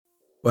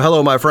Well,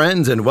 hello, my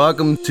friends, and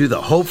welcome to the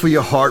Hope for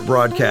Your Heart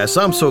broadcast.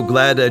 I'm so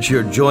glad that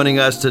you're joining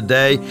us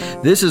today.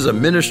 This is a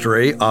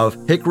ministry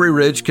of Hickory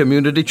Ridge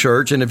Community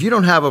Church, and if you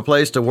don't have a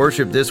place to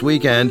worship this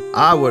weekend,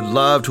 I would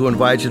love to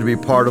invite you to be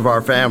part of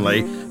our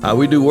family.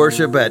 We do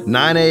worship at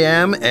 9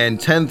 a.m. and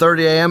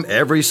 10:30 a.m.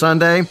 every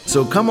Sunday,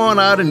 so come on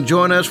out and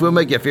join us. We'll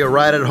make you feel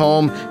right at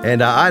home,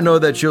 and I know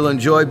that you'll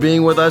enjoy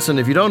being with us. And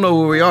if you don't know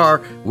where we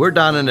are, we're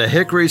down in the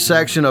Hickory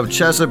section of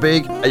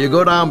Chesapeake. You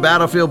go down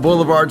Battlefield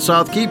Boulevard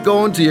South, keep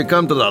going till you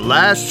come to the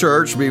last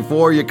church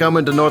before you come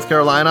into North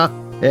Carolina.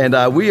 And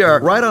we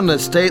are right on the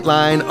state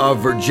line of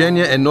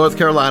Virginia and North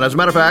Carolina. As a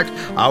matter of fact,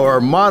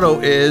 our motto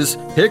is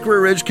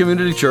Hickory Ridge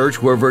Community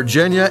Church, where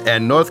Virginia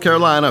and North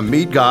Carolina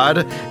meet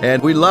God.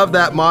 And we love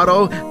that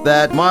motto.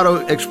 That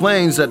motto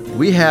explains that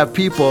we have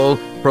people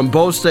from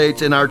both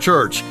states in our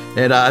church.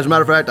 And as a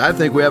matter of fact, I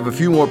think we have a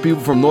few more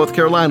people from North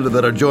Carolina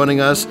that are joining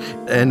us.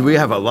 And we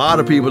have a lot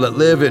of people that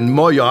live in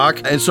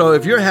Moyock. And so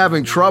if you're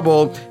having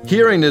trouble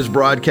hearing this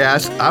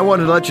broadcast, I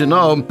wanted to let you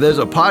know there's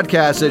a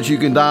podcast that you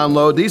can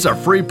download. These are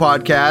free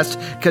podcasts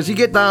because you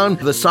get down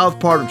to the south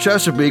part of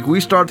Chesapeake,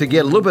 we start to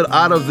get a little bit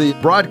out of the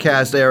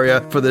broadcast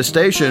area for the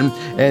station.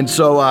 And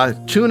so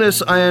tune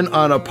us in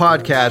on a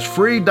podcast,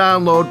 free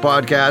download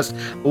podcast.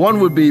 One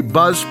would be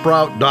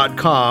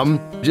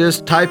buzzsprout.com.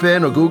 Just type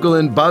in or Google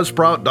in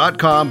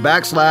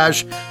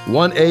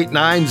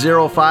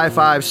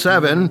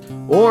buzzsprout.com/1890557.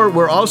 Or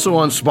we're also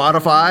on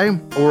Spotify,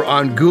 we're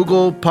on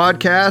Google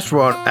Podcasts,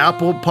 we're on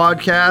Apple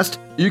Podcast.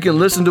 You can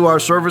listen to our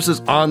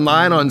services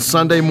online on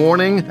Sunday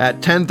morning at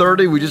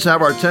 10:30. We just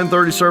have our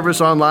 10:30 service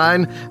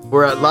online.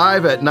 We're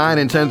live at 9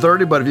 and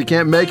 10:30, but if you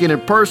can't make it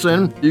in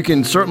person, you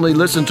can certainly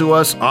listen to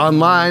us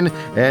online.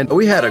 And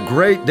we had a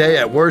great day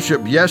at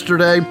worship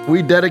yesterday.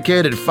 We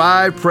dedicated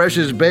 5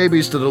 precious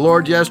babies to the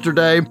Lord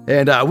yesterday,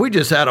 and we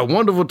just had a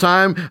wonderful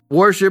time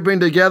worshiping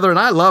together, and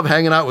I love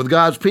hanging out with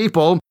God's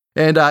people.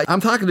 And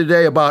I'm talking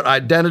today about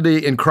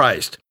identity in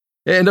Christ.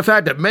 And the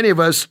fact that many of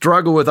us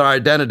struggle with our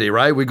identity,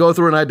 right? We go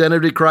through an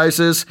identity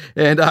crisis,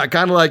 and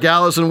kind of like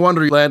Alice in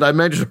Wonderland, I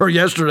mentioned her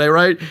yesterday,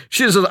 right?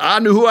 She says, I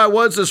knew who I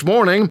was this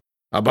morning,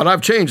 but I've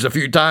changed a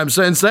few times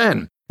since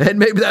then. And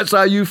maybe that's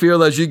how you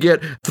feel as you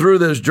get through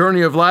this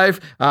journey of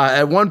life.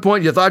 At one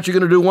point, you thought you were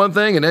going to do one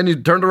thing, and then you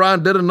turned around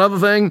and did another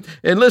thing.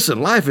 And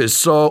listen, life is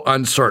so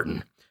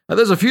uncertain. Now,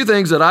 there's a few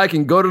things that I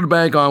can go to the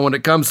bank on when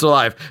it comes to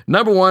life.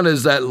 Number one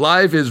is that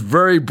life is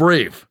very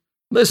brief.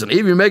 Listen,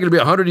 even making it to be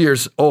 100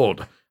 years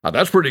old.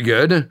 That's pretty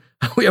good.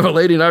 We have a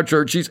lady in our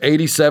church. She's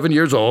 87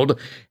 years old,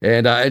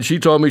 and she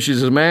told me, she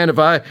says, "Man, if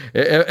I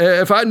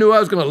knew I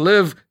was going to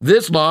live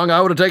this long,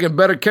 I would have taken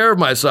better care of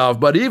myself."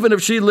 But even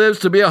if she lives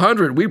to be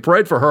 100, we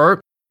prayed for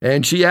her,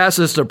 and she asked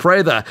us to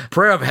pray the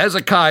prayer of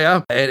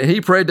Hezekiah, and he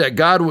prayed that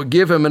God would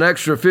give him an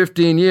extra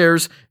 15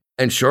 years.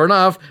 And sure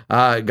enough,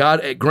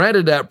 God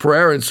granted that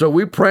prayer. And so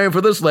we're praying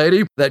for this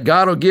lady that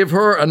God will give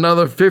her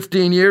another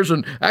 15 years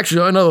and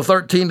actually another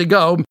 13 to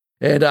go.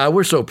 And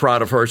we're so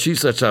proud of her.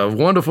 She's such a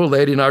wonderful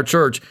lady in our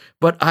church.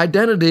 But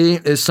identity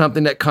is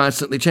something that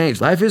constantly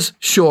changes. Life is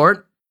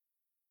short,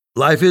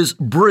 life is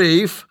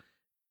brief,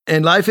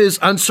 and life is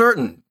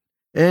uncertain.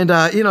 And,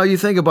 you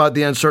think about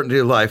the uncertainty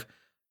of life.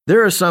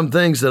 There are some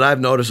things that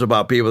I've noticed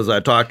about people as I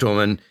talk to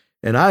them,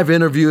 and I've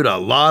interviewed a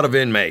lot of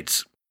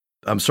inmates.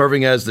 I'm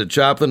serving as the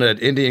chaplain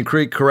at Indian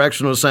Creek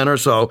Correctional Center,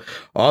 so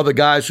all the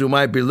guys who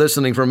might be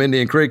listening from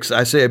Indian Creek,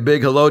 I say a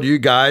big hello to you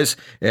guys,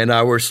 and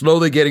we're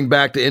slowly getting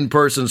back to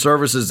in-person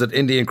services at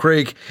Indian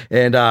Creek,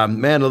 and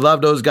man, I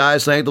love those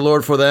guys. Thank the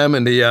Lord for them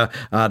and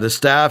the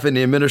staff and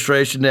the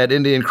administration at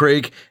Indian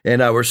Creek,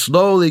 and we're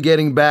slowly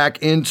getting back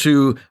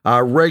into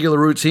our regular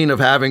routine of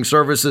having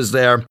services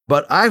there.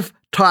 But I've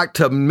talked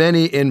to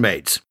many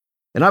inmates,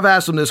 and I've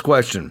asked them this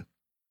question: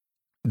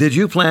 did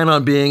you plan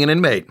on being an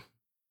inmate?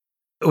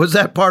 Was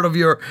that part of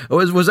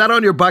was that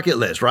on your bucket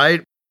list,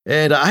 right?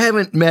 And I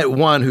haven't met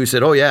one who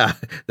said, oh yeah,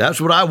 that's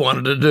what I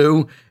wanted to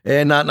do.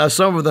 And now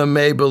some of them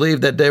may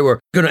believe that they were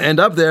going to end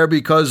up there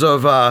because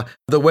of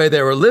the way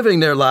they were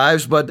living their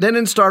lives, but they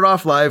didn't start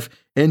off life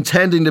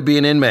intending to be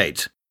an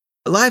inmate.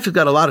 Life has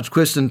got a lot of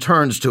twists and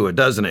turns to it,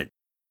 doesn't it?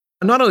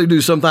 Not only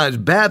do sometimes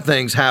bad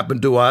things happen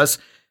to us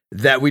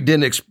that we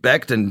didn't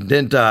expect and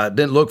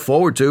didn't look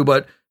forward to,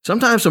 but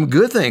sometimes some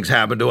good things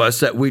happen to us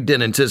that we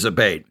didn't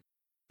anticipate.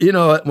 You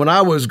know, when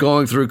I was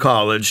going through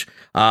college,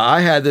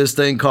 I had this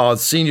thing called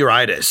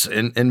senioritis,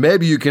 and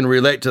maybe you can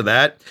relate to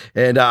that.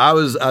 And I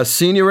was a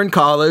senior in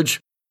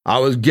college. I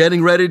was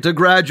getting ready to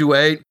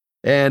graduate,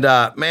 and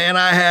man,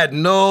 I had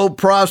no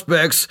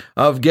prospects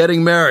of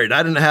getting married.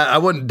 I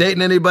wasn't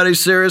dating anybody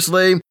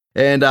seriously,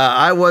 and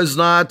I was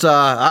not.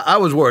 I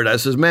was worried. I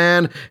says,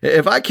 man,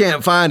 if I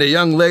can't find a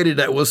young lady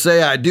that will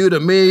say I do to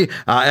me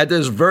at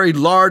this very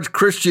large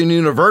Christian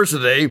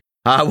university,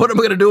 what am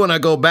I going to do when I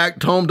go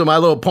back home to my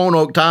little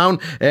Ponoke town?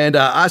 And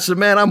I said,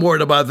 man, I'm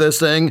worried about this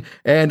thing.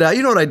 And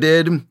you know what I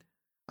did?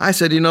 I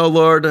said,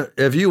 Lord,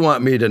 if you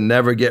want me to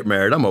never get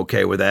married, I'm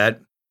okay with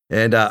that.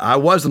 And I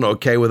wasn't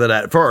okay with it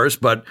at first,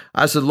 but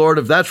I said, Lord,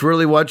 if that's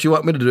really what you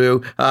want me to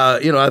do,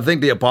 I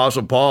think the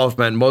Apostle Paul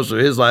spent most of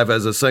his life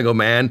as a single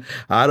man.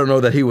 I don't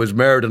know that he was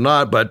married or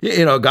not, but,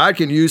 God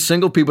can use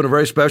single people in a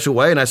very special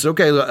way. And I said,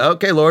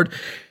 okay, Lord,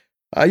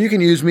 you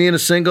can use me in a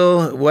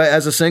single way,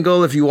 as a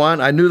single if you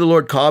want. I knew the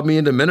Lord called me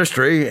into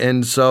ministry.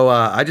 And so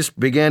I just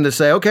began to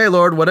say, okay,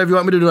 Lord, whatever you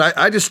want me to do.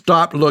 I just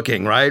stopped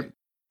looking, right?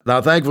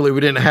 Now, thankfully,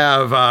 we didn't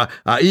have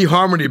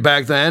eHarmony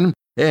back then.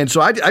 And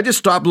so I just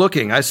stopped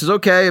looking. I says,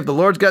 okay, if the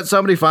Lord's got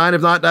somebody, fine.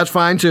 If not, that's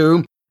fine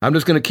too. I'm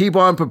just going to keep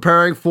on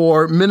preparing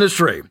for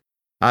ministry.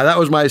 That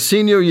was my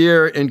senior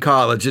year in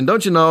college. And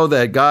don't you know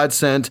that God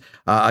sent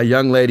a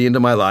young lady into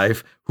my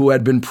life who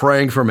had been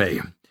praying for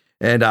me?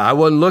 And I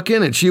wasn't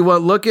looking and she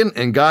wasn't looking,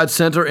 and God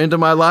sent her into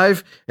my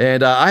life.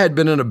 And I had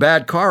been in a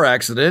bad car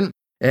accident.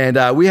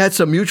 And we had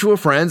some mutual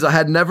friends. I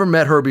had never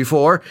met her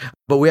before,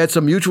 but we had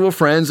some mutual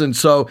friends. And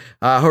so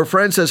her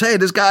friend says, hey,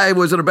 this guy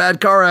was in a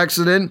bad car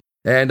accident.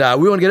 And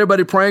we want to get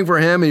everybody praying for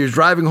him. He was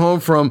driving home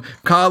from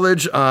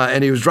college,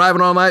 and he was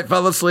driving all night,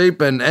 fell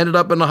asleep, and ended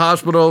up in the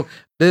hospital.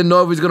 Didn't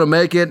know if he was going to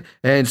make it.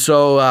 And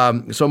so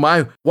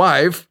my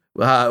wife,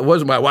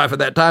 wasn't my wife at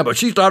that time, but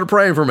she started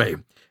praying for me.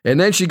 And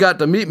then she got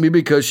to meet me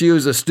because she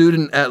was a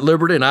student at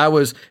Liberty, and I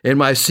was in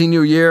my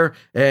senior year.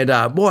 And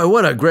boy,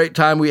 what a great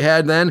time we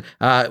had then.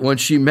 When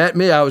she met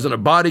me, I was in a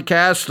body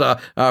cast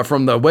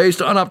from the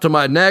waist on up to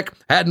my neck,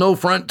 had no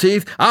front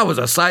teeth. I was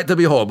a sight to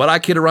behold. But I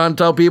kid around and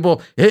tell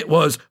people it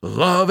was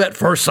love at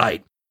first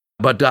sight.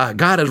 But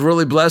God has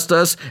really blessed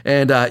us.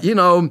 And,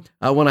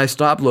 when I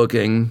stopped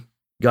looking,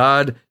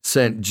 God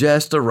sent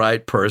just the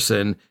right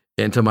person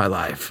into my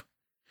life.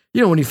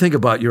 When you think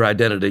about your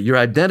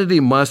identity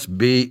must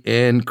be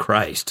in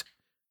Christ.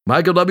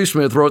 Michael W.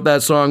 Smith wrote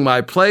that song, My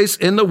Place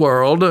in the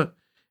World,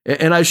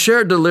 and I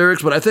shared the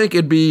lyrics, but I think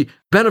it'd be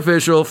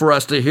beneficial for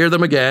us to hear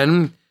them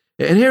again.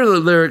 And here are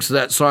the lyrics of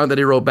that song that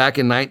he wrote back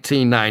in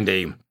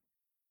 1990.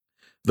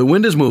 The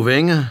wind is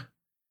moving,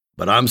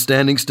 but I'm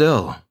standing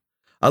still.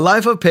 A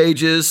life of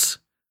pages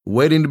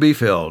waiting to be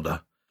filled.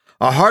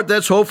 A heart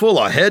that's hopeful,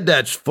 a head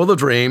that's full of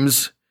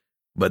dreams,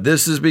 but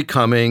this is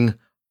becoming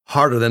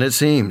harder than it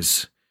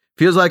seems.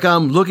 Feels like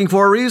I'm looking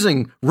for a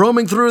reason,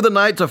 roaming through the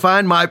night to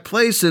find my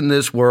place in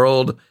this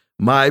world,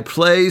 my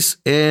place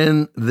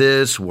in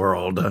this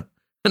world.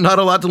 Not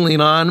a lot to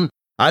lean on.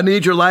 I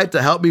need your light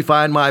to help me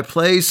find my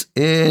place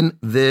in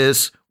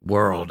this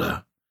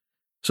world.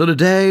 So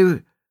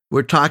today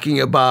we're talking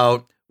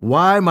about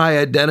why my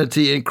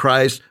identity in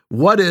Christ.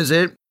 What is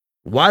it?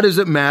 Why does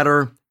it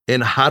matter?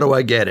 And how do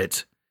I get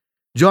it?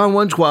 John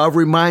 1:12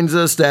 reminds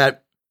us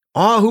that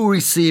all who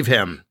receive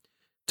him,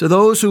 to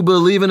those who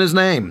believe in his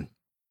name,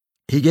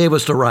 he gave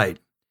us the right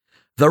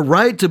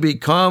to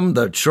become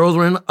the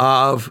children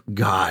of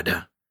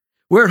God.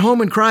 We're at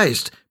home in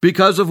Christ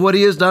because of what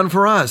he has done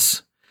for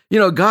us.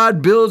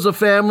 God builds a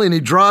family and he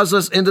draws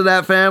us into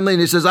that family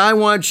and he says, I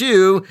want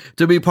you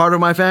to be part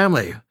of my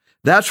family.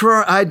 That's where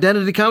our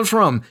identity comes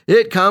from.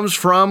 It comes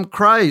from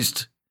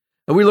Christ.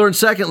 And we learn,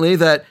 secondly,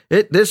 that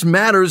this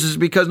matters is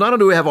because not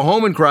only do we have a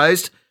home in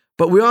Christ,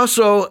 but we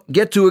also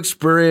get to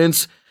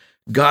experience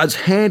God's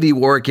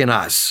handiwork in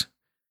us.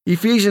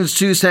 Ephesians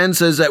 2:10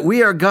 says that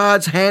we are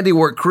God's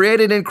handiwork,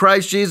 created in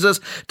Christ Jesus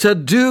to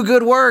do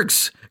good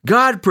works.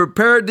 God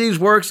prepared these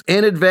works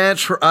in advance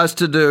for us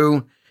to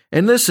do.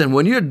 And listen,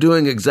 when you're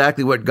doing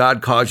exactly what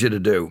God calls you to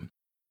do,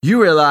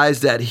 you realize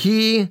that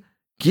he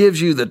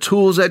gives you the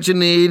tools that you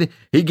need.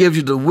 He gives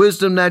you the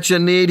wisdom that you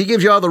need. He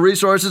gives you all the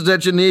resources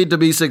that you need to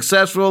be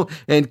successful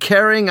in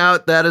carrying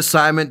out that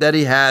assignment that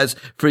he has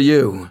for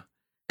you.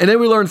 And then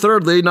we learn,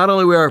 thirdly, not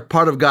only we are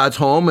part of God's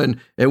home and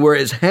we're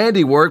his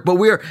handiwork, but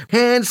we are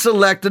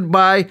hand-selected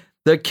by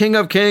the King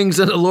of Kings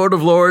and the Lord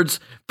of Lords.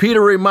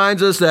 Peter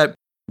reminds us that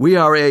we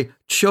are a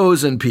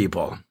chosen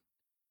people,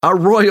 a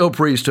royal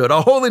priesthood,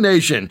 a holy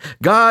nation,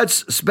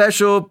 God's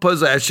special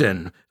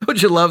possession.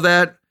 Would you love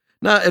that?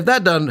 Now, if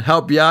that doesn't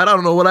help you out, I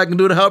don't know what I can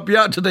do to help you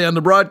out today on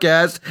the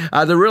broadcast,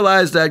 to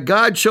realize that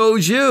God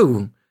chose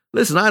you.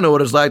 Listen, I know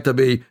what it's like to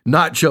be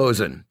not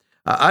chosen.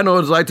 I know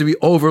what it's like to be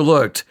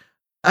overlooked.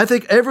 I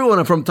think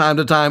everyone from time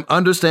to time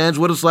understands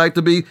what it's like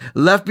to be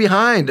left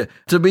behind,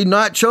 to be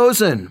not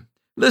chosen.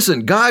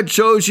 Listen, God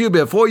chose you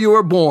before you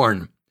were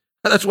born.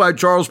 That's why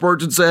Charles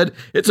Spurgeon said,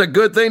 it's a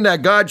good thing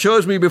that God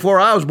chose me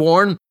before I was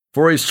born,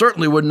 for he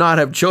certainly would not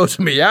have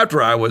chosen me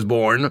after I was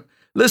born.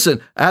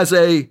 Listen, as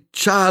a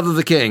child of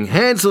the King,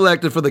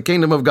 hand-selected for the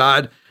kingdom of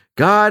God,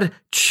 God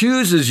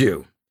chooses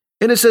you.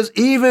 And it says,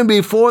 even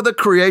before the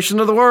creation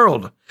of the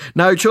world.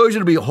 Now, he chose you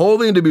to be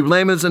holy and to be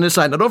blameless in his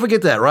sight. Now, don't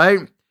forget that, right?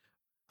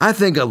 I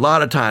think a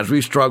lot of times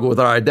we struggle with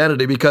our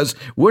identity because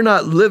we're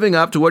not living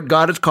up to what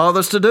God has called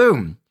us to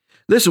do.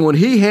 Listen, when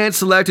he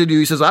hand-selected you,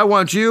 he says, I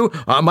want you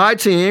on my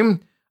team.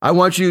 I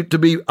want you to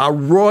be a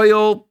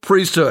royal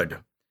priesthood.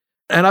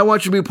 And I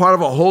want you to be part of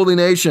a holy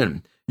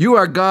nation. You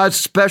are God's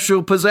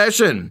special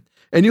possession.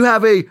 And you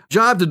have a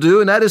job to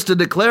do, and that is to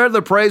declare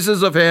the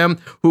praises of him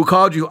who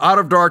called you out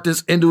of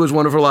darkness into his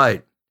wonderful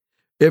light.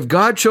 If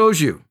God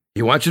chose you,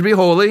 he wants you to be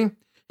holy.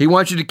 He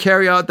wants you to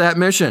carry out that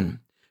mission.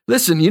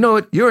 Listen, you know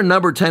what? You're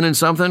number 10 in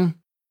something,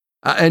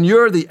 and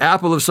you're the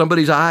apple of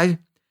somebody's eye.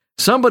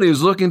 Somebody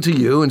is looking to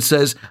you and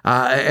says,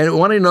 and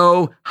want to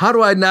know, how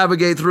do I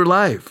navigate through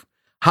life?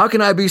 How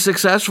can I be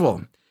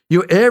successful?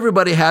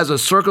 Everybody has a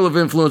circle of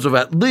influence of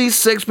at least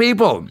 6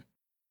 people.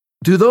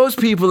 Do those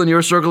people in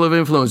your circle of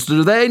influence,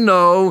 do they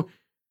know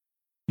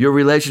your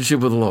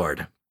relationship with the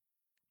Lord?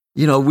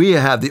 We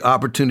have the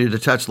opportunity to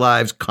touch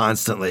lives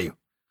constantly.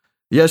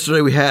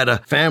 Yesterday, we had a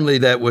family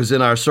that was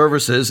in our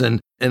services,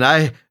 and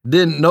I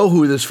didn't know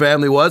who this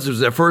family was. It was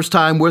their first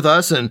time with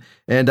us, and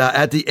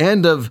at the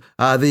end of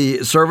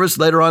the service,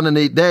 later on in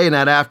the day and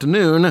that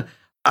afternoon,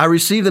 I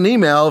received an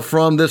email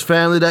from this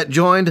family that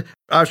joined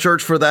our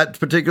church for that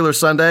particular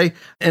Sunday,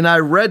 and I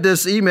read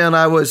this email, and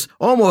I was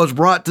almost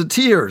brought to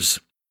tears.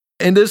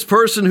 And this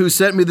person who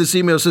sent me this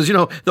email says,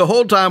 the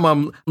whole time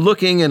I'm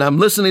looking and I'm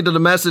listening to the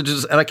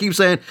messages, and I keep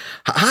saying,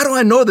 how do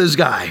I know this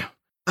guy?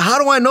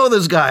 How do I know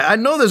this guy? I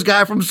know this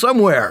guy from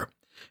somewhere.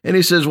 And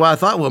he says, well, I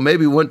thought,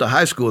 maybe we went to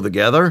high school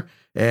together.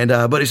 And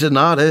but he said,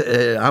 no,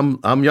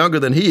 I'm younger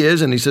than he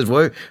is. And he says,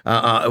 well,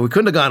 we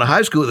couldn't have gone to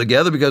high school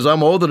together because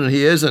I'm older than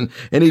he is. And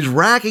he's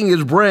racking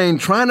his brain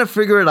trying to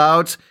figure it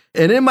out.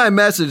 And in my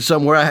message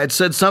somewhere, I had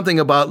said something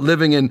about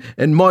living in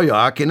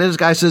Moyoc. And this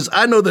guy says,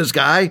 I know this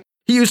guy.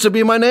 He used to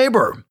be my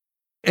neighbor.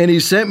 And he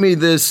sent me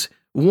this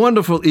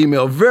wonderful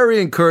email,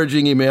 very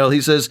encouraging email.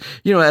 He says,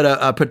 at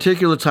a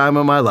particular time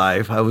in my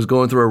life, I was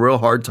going through a real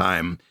hard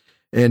time.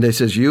 And he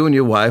says, you and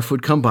your wife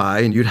would come by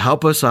and you'd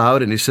help us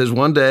out. And he says,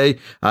 one day,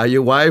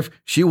 your wife,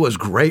 she was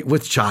great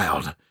with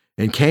child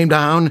and came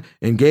down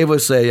and gave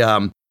us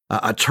a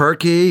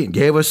turkey, and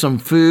gave us some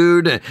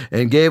food,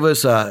 and gave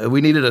us,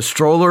 we needed a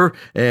stroller,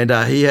 and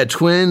he had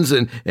twins,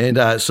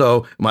 and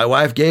so my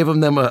wife gave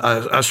them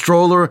a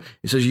stroller.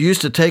 He says, you used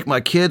to take my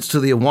kids to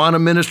the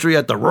Awana ministry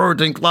at the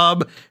Roriton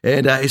Club,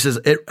 and he says,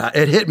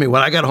 it hit me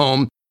when I got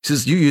home. He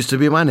says, you used to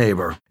be my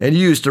neighbor, and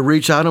you used to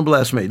reach out and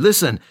bless me.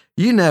 Listen,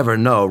 you never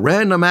know.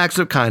 Random acts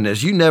of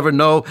kindness, you never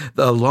know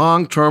the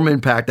long-term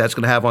impact that's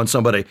going to have on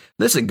somebody.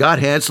 Listen, God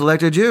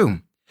hand-selected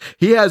you.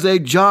 He has a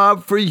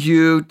job for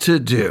you to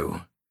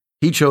do.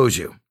 He chose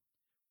you.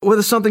 Well,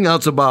 there's something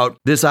else about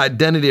this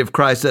identity of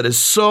Christ that is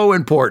so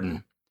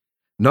important.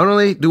 Not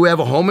only do we have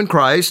a home in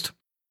Christ,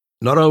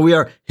 not only we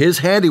are his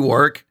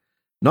handiwork,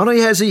 not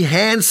only has he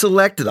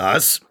hand-selected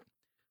us,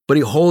 but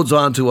he holds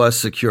on to us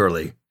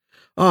securely.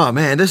 Oh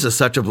man, this is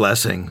such a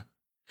blessing.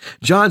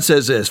 John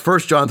says this, 1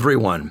 John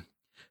 3:1.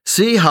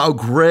 See how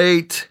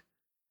great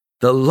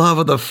the love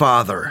of the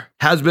Father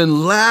has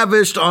been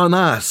lavished on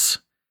us,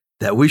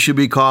 that we should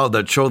be called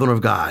the children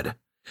of God.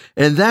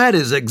 And that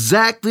is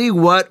exactly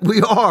what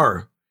we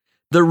are.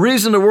 The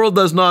reason the world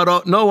does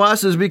not know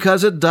us is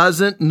because it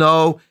doesn't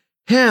know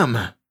him.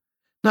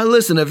 Now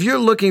listen, if you're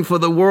looking for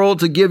the world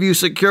to give you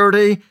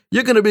security,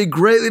 you're going to be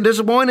greatly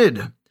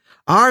disappointed.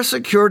 Our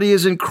security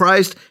is in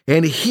Christ,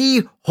 and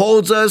he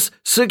holds us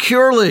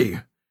securely.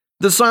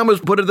 The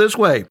psalmist put it this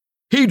way: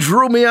 he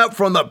drew me up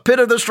from the pit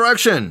of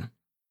destruction,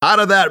 out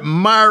of that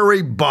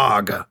miry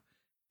bog,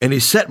 and he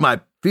set my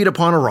feet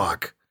upon a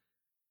rock,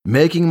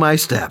 making my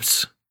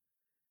steps.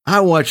 I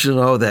want you to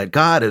know that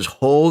God is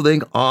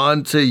holding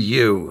on to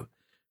you.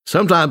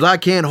 Sometimes I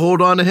can't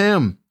hold on to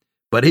him,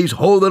 but he's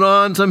holding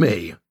on to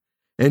me.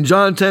 In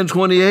John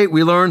 10:28,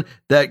 we learn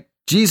that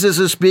Jesus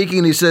is speaking,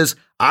 and he says,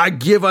 I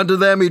give unto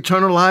them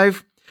eternal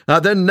life.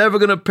 They're never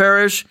going to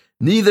perish,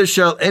 neither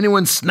shall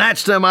anyone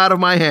snatch them out of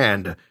my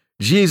hand.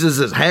 Jesus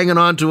is hanging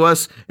on to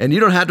us, and you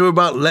don't have to worry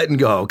about letting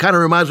go. Kind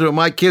of reminds me when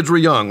my kids were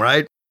young,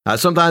 right?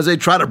 Sometimes they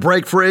try to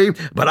break free,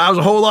 but I was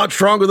a whole lot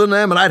stronger than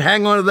them, and I'd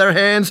hang on to their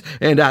hands,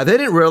 and they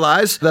didn't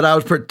realize that I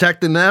was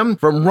protecting them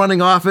from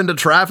running off into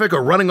traffic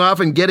or running off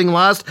and getting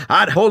lost.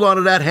 I'd hold on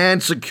to that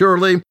hand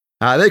securely.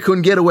 They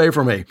couldn't get away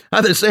from me.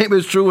 The same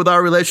is true with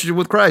our relationship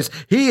with Christ.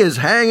 He is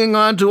hanging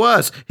on to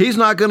us. He's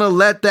not going to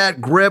let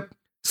that grip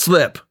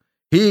slip.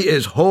 He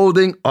is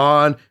holding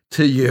on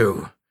to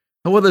you.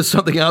 And well, there's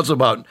something else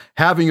about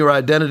having your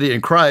identity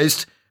in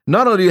Christ.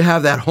 Not only do you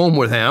have that home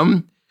with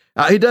him,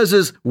 he does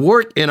his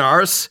work in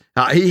us.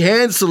 He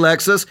hand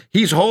selects us.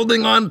 He's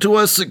holding on to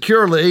us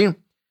securely,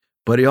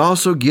 but he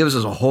also gives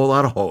us a whole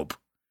lot of hope.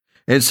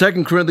 In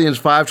 2 Corinthians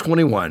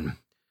 5:21,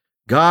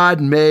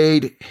 God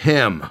made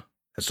him,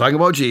 that's talking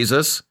about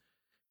Jesus,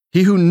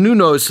 he who knew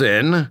no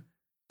sin,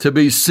 to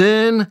be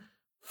sin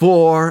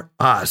for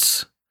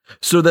us,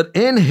 so that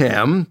in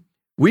him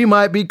we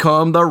might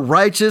become the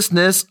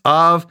righteousness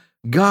of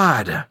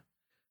God.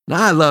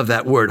 Now, I love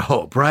that word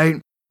hope,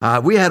 right?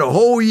 We had a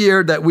whole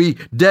year that we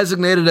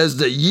designated as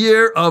the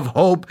year of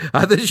hope.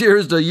 This year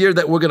is the year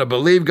that we're going to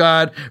believe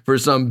God for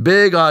some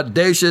big,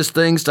 audacious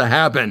things to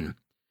happen.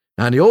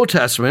 Now, in the Old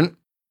Testament,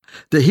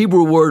 the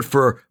Hebrew word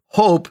for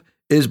hope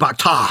is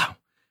baktah,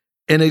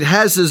 and it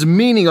has this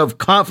meaning of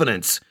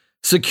confidence,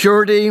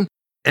 security,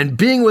 and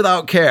being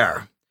without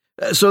care.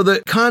 So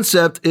the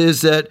concept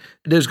is that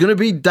there's going to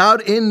be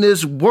doubt in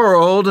this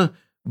world,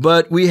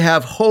 but we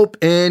have hope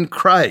in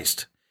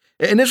Christ.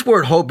 And this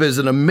word hope is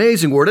an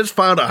amazing word. It's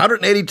found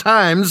 180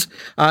 times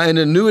in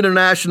the New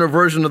International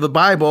Version of the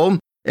Bible.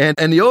 And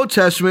in the Old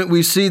Testament,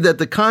 we see that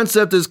the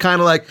concept is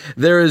kind of like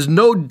there is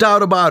no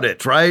doubt about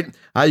it, right?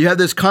 You have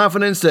this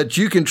confidence that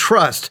you can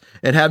trust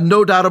and have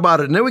no doubt about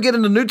it. And then we get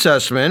in the New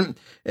Testament,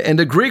 and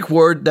the Greek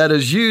word that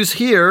is used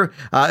here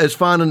is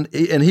found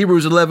in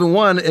Hebrews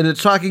 11:1, and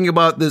it's talking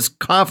about this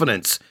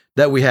confidence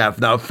that we have.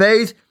 Now,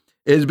 faith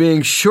is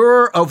being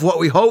sure of what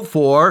we hope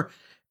for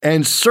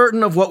and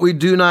certain of what we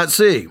do not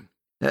see.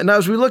 And now,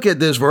 as we look at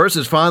this verse,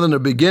 it's found in the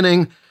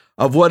beginning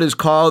of what is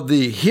called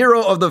the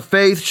hero of the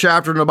faith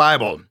chapter in the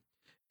Bible.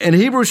 And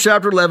Hebrews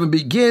chapter 11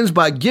 begins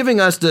by giving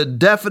us the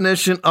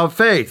definition of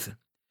faith.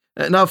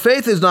 Now,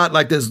 faith is not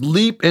like this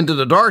leap into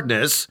the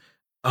darkness.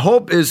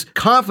 Hope is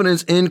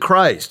confidence in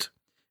Christ.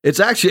 It's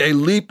actually a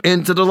leap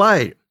into the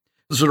light.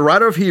 So the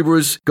writer of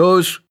Hebrews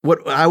goes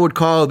what I would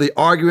call the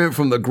argument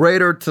from the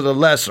greater to the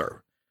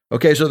lesser.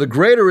 Okay, so the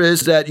greater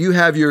is that you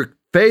have your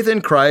faith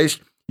in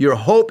Christ, your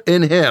hope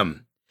in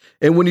Him.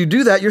 And when you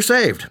do that, you're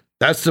saved.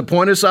 That's the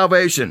point of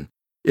salvation.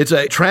 It's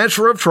a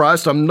transfer of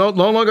trust. I'm no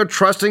longer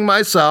trusting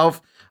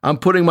myself. I'm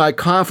putting my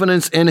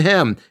confidence in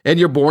Him, and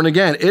you're born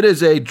again. It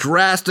is a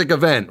drastic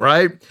event,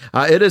 right?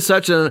 It is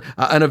such an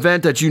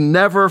event that you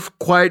never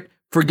quite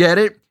forget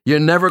it. You're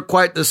never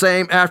quite the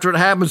same after it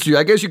happens to you.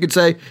 I guess you could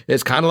say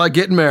it's kind of like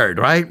getting married,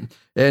 right?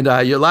 And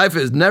your life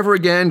is never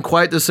again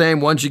quite the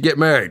same once you get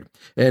married.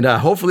 And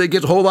hopefully it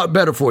gets a whole lot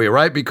better for you,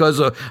 right? Because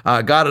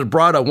God has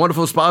brought a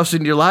wonderful spouse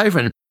into your life,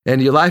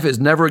 and your life is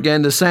never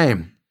again the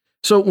same.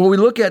 So when we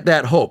look at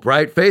that hope,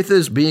 right? Faith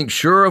is being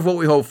sure of what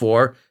we hope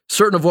for,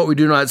 certain of what we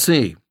do not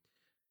see.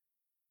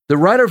 The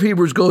writer of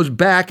Hebrews goes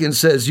back and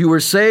says, you were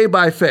saved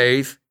by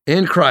faith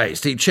in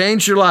Christ. He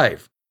changed your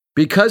life.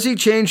 Because He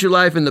changed your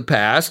life in the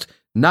past,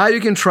 now you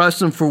can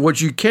trust Him for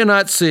what you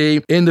cannot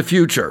see in the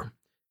future.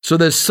 So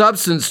there's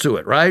substance to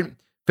it, right?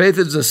 Faith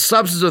is the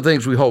substance of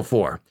things we hope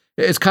for.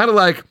 It's kind of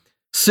like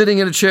sitting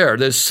in a chair.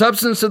 There's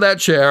substance to that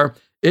chair.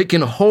 It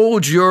can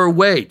hold your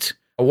weight.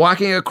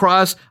 Walking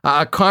across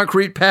a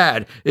concrete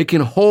pad, it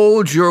can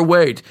hold your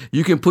weight.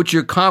 You can put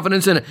your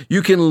confidence in it.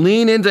 You can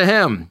lean into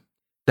Him.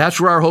 That's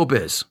where our hope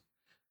is.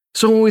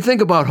 So when we think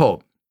about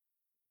hope,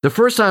 the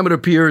first time it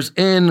appears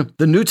in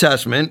the New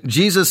Testament,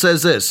 Jesus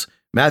says this,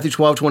 Matthew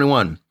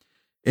 12:21.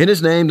 In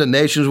His name, the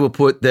nations will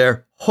put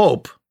their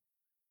hope,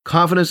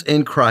 confidence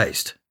in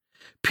Christ.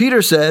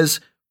 Peter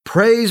says,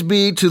 praise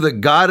be to the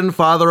God and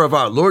Father of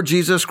our Lord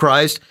Jesus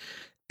Christ.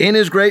 In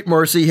His great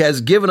mercy, He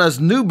has given us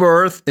new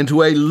birth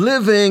into a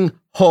living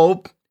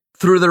hope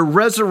through the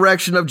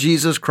resurrection of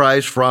Jesus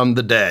Christ from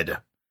the dead.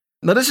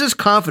 Now, this is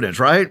confidence,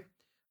 right?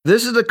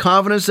 This is the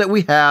confidence that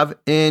we have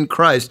in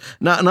Christ.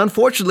 Now, and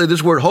unfortunately,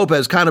 this word hope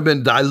has kind of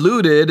been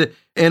diluted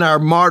in our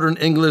modern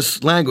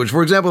English language.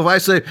 For example, if I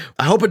say,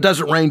 I hope it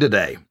doesn't rain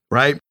today,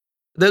 right?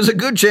 There's a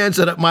good chance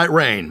that it might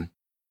rain.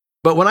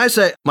 But when I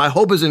say my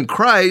hope is in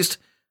Christ,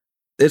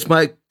 it's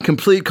my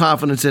complete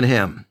confidence in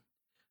Him.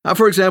 Now,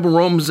 for example,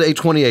 Romans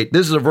 8:28.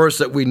 This is a verse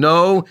that we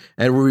know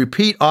and we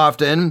repeat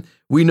often.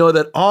 We know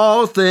that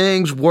all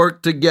things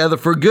work together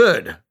for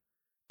good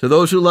to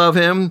those who love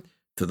Him,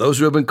 to those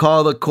who have been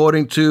called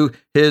according to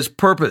His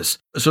purpose.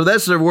 So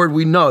that's the word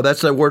we know.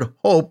 That's the word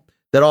hope,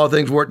 that all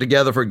things work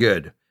together for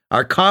good.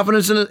 Our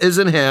confidence is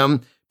in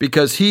Him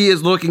because He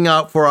is looking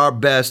out for our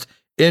best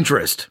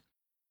interest.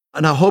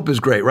 Now, hope is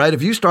great, right?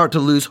 If you start to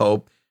lose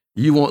hope,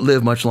 you won't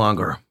live much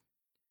longer.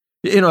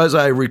 You know, as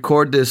I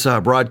record this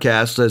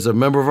broadcast, as a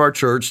member of our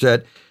church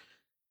that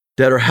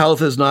her health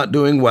is not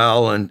doing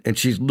well and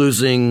she's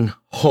losing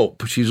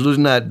hope. She's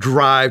losing that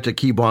drive to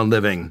keep on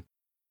living.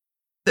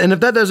 And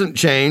if that doesn't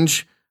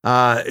change,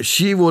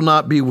 she will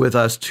not be with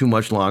us too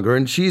much longer.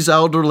 And she's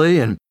elderly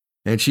and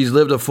she's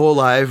lived a full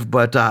life,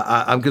 but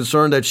I'm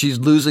concerned that she's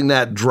losing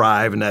that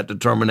drive and that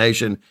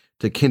determination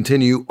to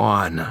continue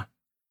on.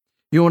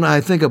 You know, when I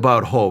think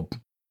about hope,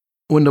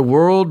 when the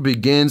world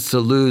begins to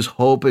lose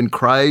hope in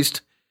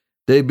Christ,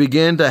 they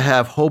begin to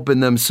have hope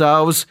in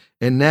themselves,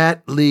 and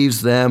that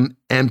leaves them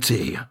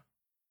empty.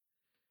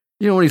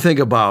 You know, when you think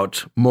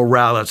about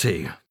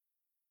morality,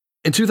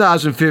 in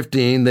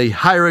 2015, the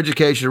Higher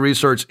Education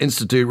Research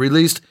Institute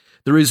released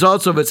the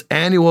results of its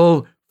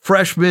annual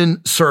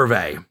freshman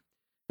survey.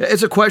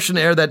 It's a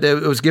questionnaire that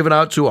was given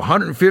out to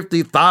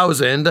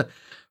 150,000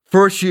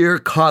 first-year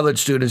college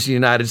students in the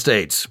United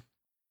States.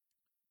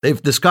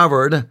 They've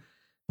discovered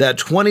that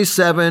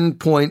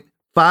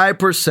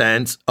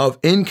 27.5% of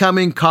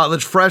incoming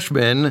college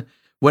freshmen,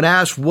 when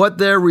asked what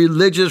their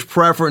religious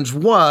preference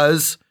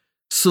was,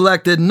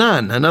 selected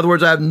none. In other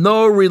words, I have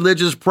no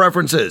religious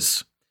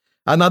preferences.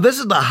 Now, this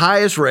is the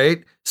highest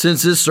rate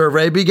since this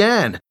survey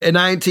began in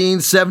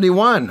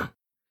 1971.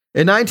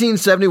 In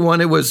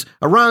 1971, it was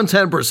around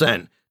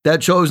 10%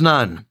 that chose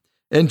none.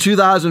 In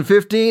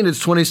 2015,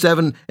 it's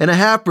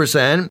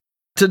 27.5%.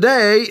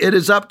 Today, it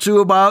is up to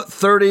about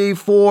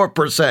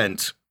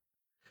 34%.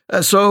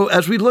 So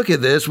as we look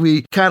at this,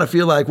 we kind of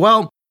feel like,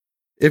 well,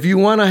 if you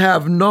want to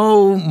have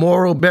no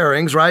moral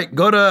bearings, right,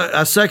 go to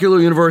a secular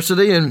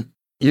university and,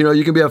 you know,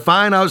 you can be a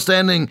fine,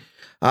 outstanding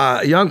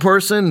young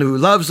person who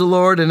loves the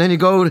Lord, and then you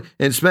go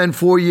and spend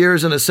 4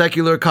 years in a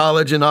secular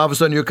college, and all of a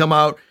sudden you come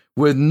out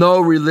with no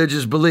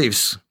religious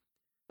beliefs.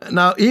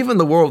 Now, even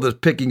the world is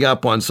picking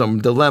up on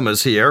some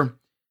dilemmas here.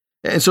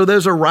 And so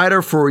there's a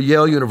writer for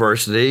Yale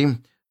University,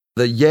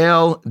 the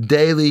Yale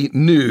Daily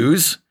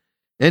News,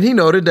 and he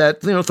noted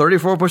that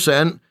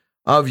 34%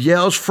 of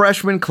Yale's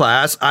freshman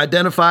class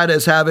identified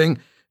as having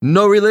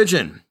no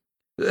religion.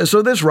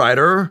 So this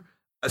writer,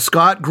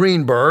 Scott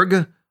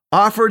Greenberg,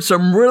 offered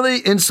some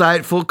really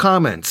insightful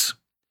comments.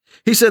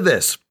 He said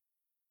this: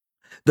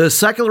 "The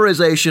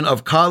secularization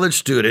of college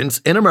students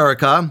in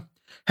America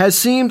has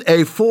seemed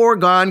a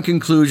foregone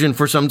conclusion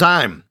for some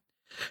time.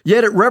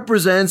 Yet it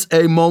represents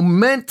a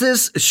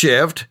momentous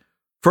shift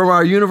from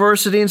our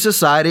university and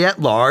society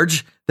at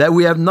large that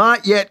we have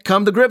not yet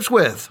come to grips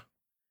with.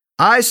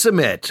 I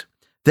submit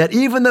that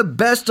even the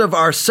best of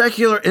our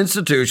secular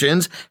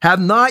institutions have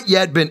not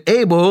yet been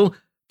able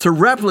to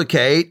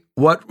replicate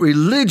what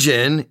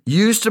religion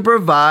used to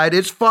provide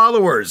its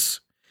followers."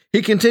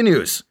 He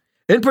continues,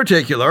 "In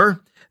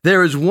particular,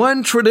 there is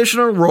one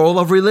traditional role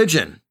of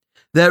religion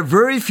that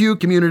very few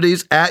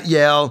communities at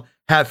Yale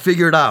have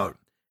figured out,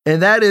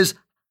 and that is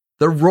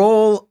the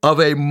role of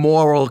a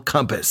moral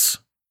compass.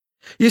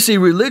 You see,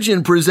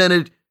 religion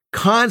presented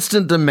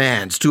constant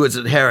demands to its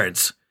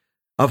adherents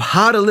of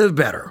how to live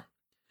better,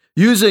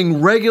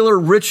 using regular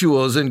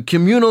rituals and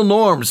communal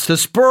norms to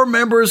spur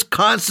members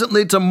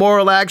constantly to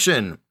moral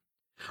action.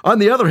 On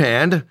the other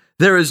hand,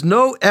 there is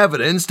no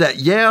evidence that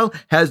Yale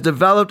has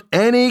developed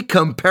any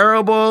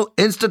comparable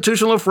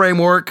institutional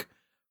framework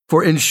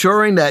for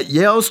ensuring that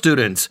Yale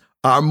students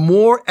are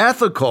more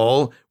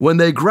ethical when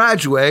they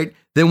graduate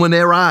than when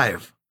they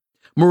arrive.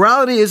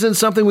 Morality isn't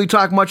something we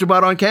talk much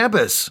about on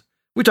campus.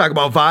 We talk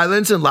about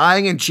violence and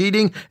lying and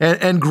cheating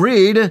and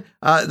greed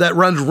that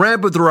runs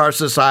rampant through our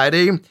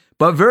society,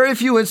 but very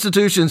few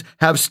institutions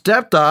have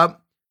stepped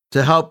up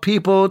to help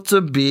people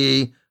to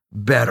be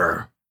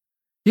better.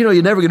 You're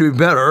never going to be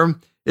better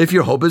if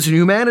your hope is in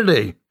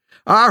humanity.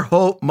 Our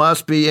hope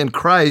must be in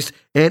Christ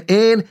and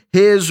in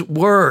His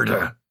Word."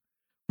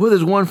 Well,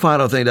 there's one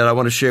final thing that I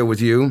want to share with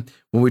you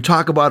when we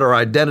talk about our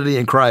identity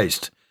in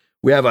Christ.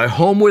 We have a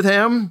home with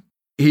Him.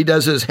 He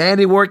does His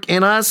handiwork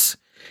in us.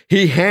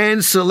 He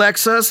hand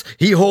selects us.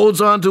 He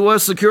holds on to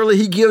us securely.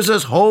 He gives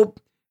us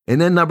hope.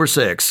 And then number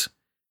 6,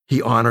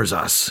 He honors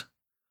us.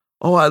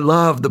 Oh, I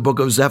love the book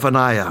of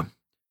Zephaniah.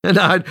 And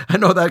I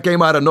know that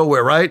came out of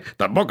nowhere, right?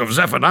 The book of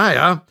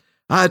Zephaniah.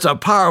 It's a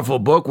powerful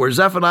book where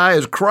Zephaniah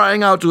is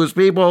crying out to his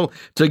people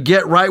to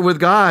get right with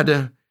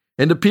God.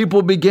 And the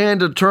people began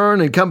to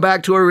turn and come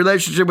back to a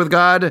relationship with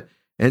God.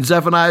 And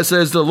Zephaniah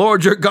says, "The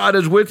Lord your God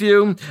is with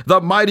you, the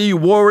mighty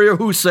warrior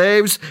who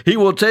saves. He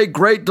will take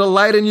great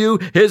delight in you.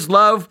 His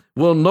love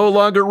will no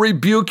longer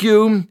rebuke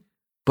you,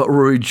 but will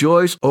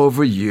rejoice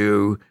over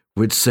you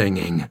with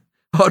singing."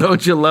 Oh,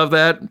 don't you love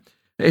that?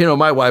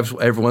 My wife,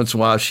 every once in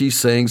a while, she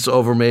sings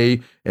over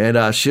me,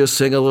 and she'll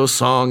sing a little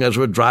song as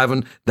we're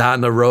driving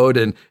down the road.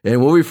 And when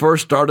we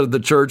first started the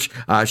church,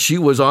 she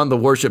was on the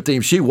worship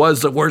team. She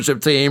was the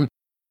worship team.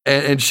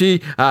 And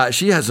she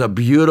has a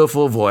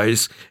beautiful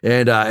voice,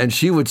 and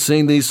she would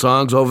sing these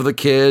songs over the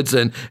kids.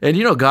 And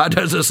God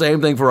does the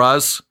same thing for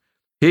us.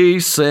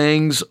 He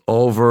sings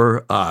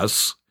over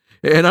us.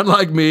 And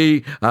unlike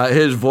me,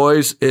 his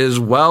voice is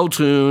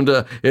well-tuned.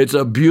 It's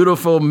a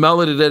beautiful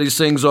melody that he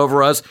sings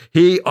over us.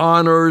 He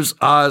honors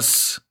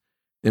us.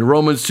 In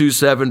Romans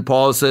 2:7,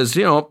 Paul says,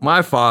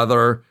 "My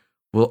Father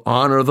will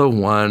honor the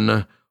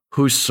one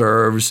who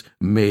serves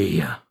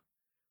me."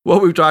 Well,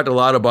 we've talked a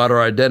lot about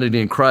our identity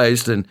in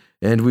Christ,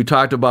 and we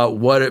talked about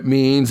what it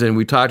means, and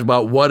we talked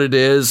about what it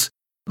is.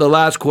 The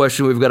last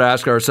question we've got to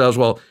ask ourselves,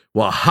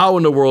 well, how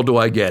in the world do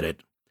I get it?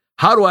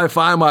 How do I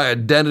find my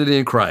identity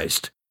in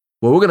Christ?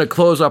 Well, we're going to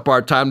close up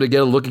our time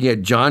together looking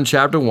at John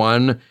chapter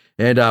 1,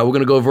 and we're going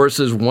to go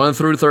verses 1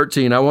 through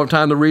 13. I won't have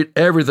time to read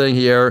everything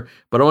here,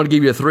 but I want to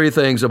give you 3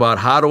 things about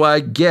how do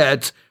I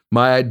get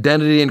my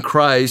identity in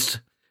Christ.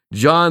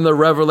 John the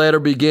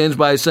Revelator begins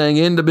by saying,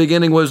 "In the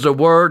beginning was the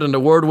Word, and the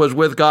Word was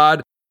with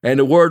God, and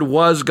the Word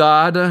was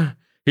God.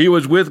 He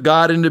was with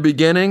God in the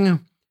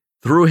beginning.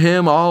 Through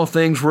Him all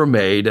things were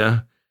made.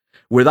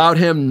 Without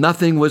Him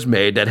nothing was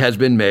made that has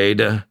been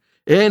made.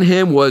 In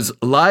Him was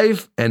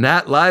life, and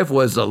that life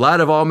was the light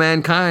of all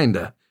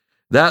mankind.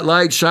 That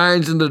light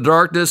shines in the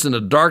darkness, and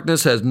the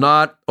darkness has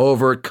not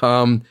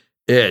overcome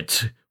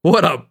it."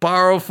 What a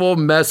powerful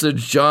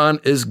message John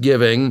is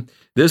giving.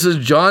 This is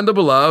John the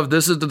Beloved.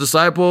 This is the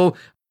disciple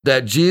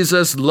that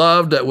Jesus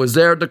loved, that was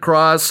there at the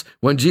cross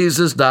when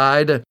Jesus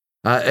died.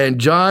 And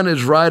John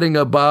is writing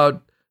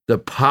about the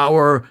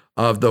power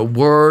of the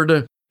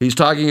Word. He's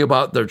talking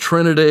about the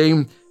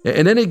Trinity.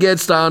 And then he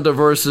gets down to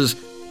verses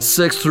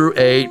 6 through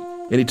 8,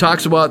 and he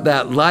talks about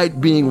that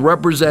light being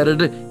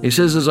represented. He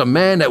says there's a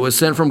man that was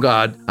sent from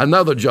God,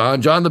 another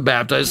John the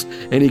Baptist,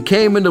 and he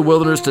came in the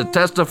wilderness to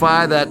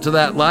testify to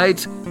that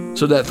light,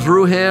 so that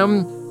through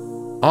him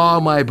all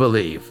might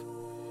believe.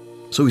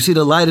 So we see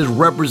the light is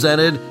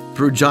represented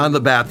through John the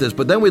Baptist.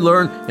 But then we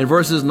learn in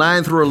verses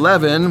 9 through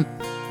 11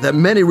 that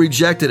many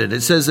rejected it. It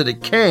says that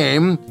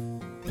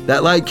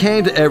that light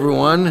came to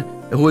everyone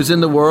who was in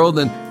the world,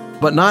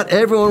 but not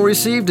everyone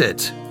received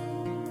it.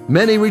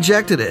 Many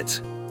rejected it.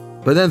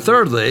 But then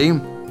thirdly,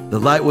 the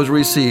light was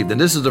received. And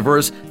this is the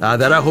verse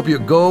that I hope you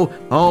go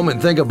home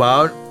and think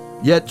about.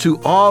 Yet to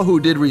all who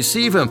did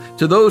receive him,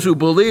 to those who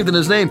believed in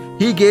his name,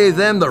 he gave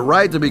them the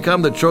right to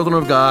become the children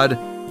of God,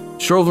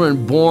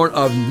 children born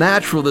of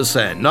natural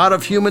descent, not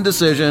of human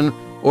decision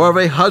or of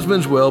a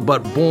husband's will,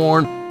 but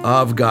born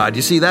of God.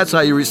 You see, that's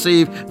how you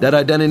receive that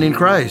identity in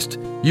Christ.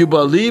 You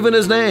believe in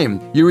his name,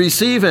 you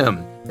receive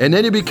him, and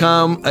then you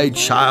become a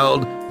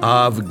child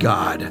of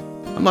God.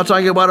 I'm not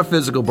talking about a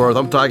physical birth,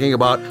 I'm talking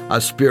about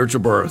a spiritual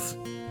birth.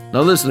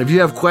 Now listen, if you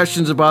have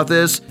questions about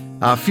this,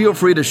 feel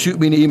free to shoot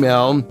me an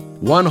email,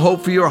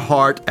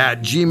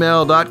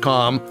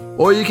 onehopeforyourheart@gmail.com,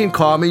 or you can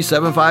call me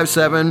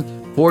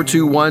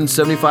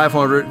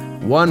 757-421-7500,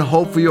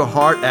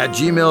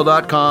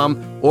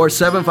 onehopeforyourheart@gmail.com, or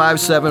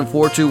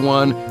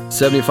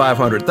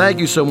 757-421-7500. Thank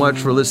you so much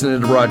for listening to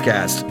the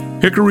broadcast.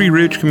 Hickory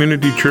Ridge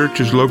Community Church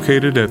is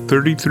located at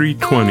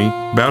 3320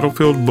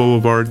 Battlefield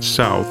Boulevard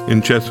South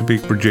in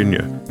Chesapeake,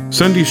 Virginia.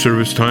 Sunday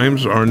service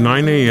times are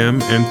 9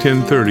 a.m. and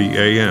 10:30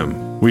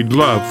 a.m. We'd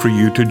love for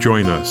you to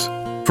join us.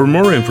 For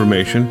more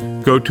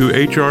information, go to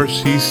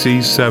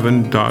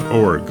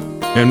hrcc7.org.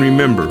 And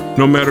remember,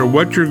 no matter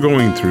what you're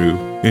going through,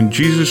 in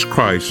Jesus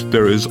Christ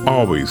there is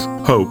always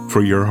hope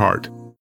for your heart.